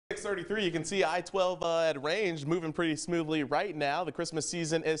6:33, you can see I-12 at range moving pretty smoothly right now. The Christmas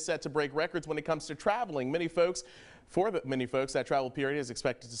season is set to break records when it comes to traveling. Many folks, that travel period is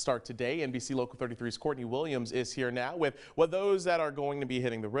expected to start today. NBC Local 33's Courtney Williams is here now with what those that are going to be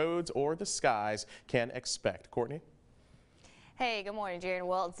hitting the roads or the skies can expect. Courtney? Hey, good morning, Jaron.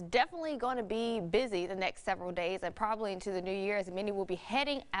 Well, it's definitely going to be busy the next several days and probably into the new year, as many will be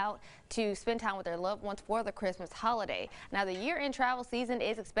heading out to spend time with their loved ones for the Christmas holiday. Now, the year-end travel season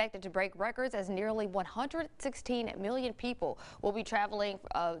is expected to break records as nearly 116 million people will be traveling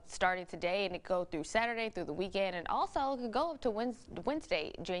starting today and it go through Saturday through the weekend, and also could go up to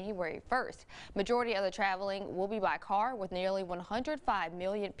Wednesday, January 1st. Majority of the traveling will be by car, with nearly 105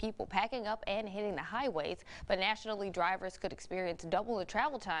 million people packing up and hitting the highways, but nationally drivers could experience double the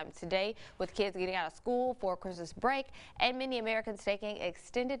travel time today, with kids getting out of school for Christmas break and many Americans taking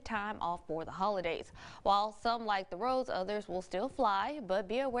extended time off for the holidays. While some like the roads, others will still fly, but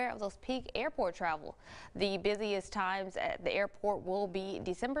be aware of those peak airport travel. The busiest times at the airport will be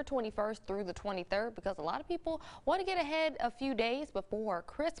December 21st through the 23rd, because a lot of people want to get ahead a few days before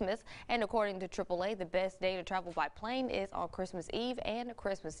Christmas. And according to AAA, the best day to travel by plane is on Christmas Eve and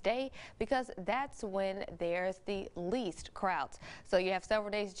Christmas Day, because that's when there's the least crowd. So you have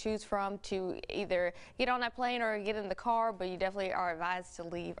several days to choose from to either get on that plane or get in the car, but you definitely are advised to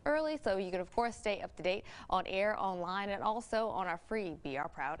leave early, so you can of course stay up to date on air, online, and also on our free Be Our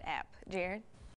Proud app. Jaron?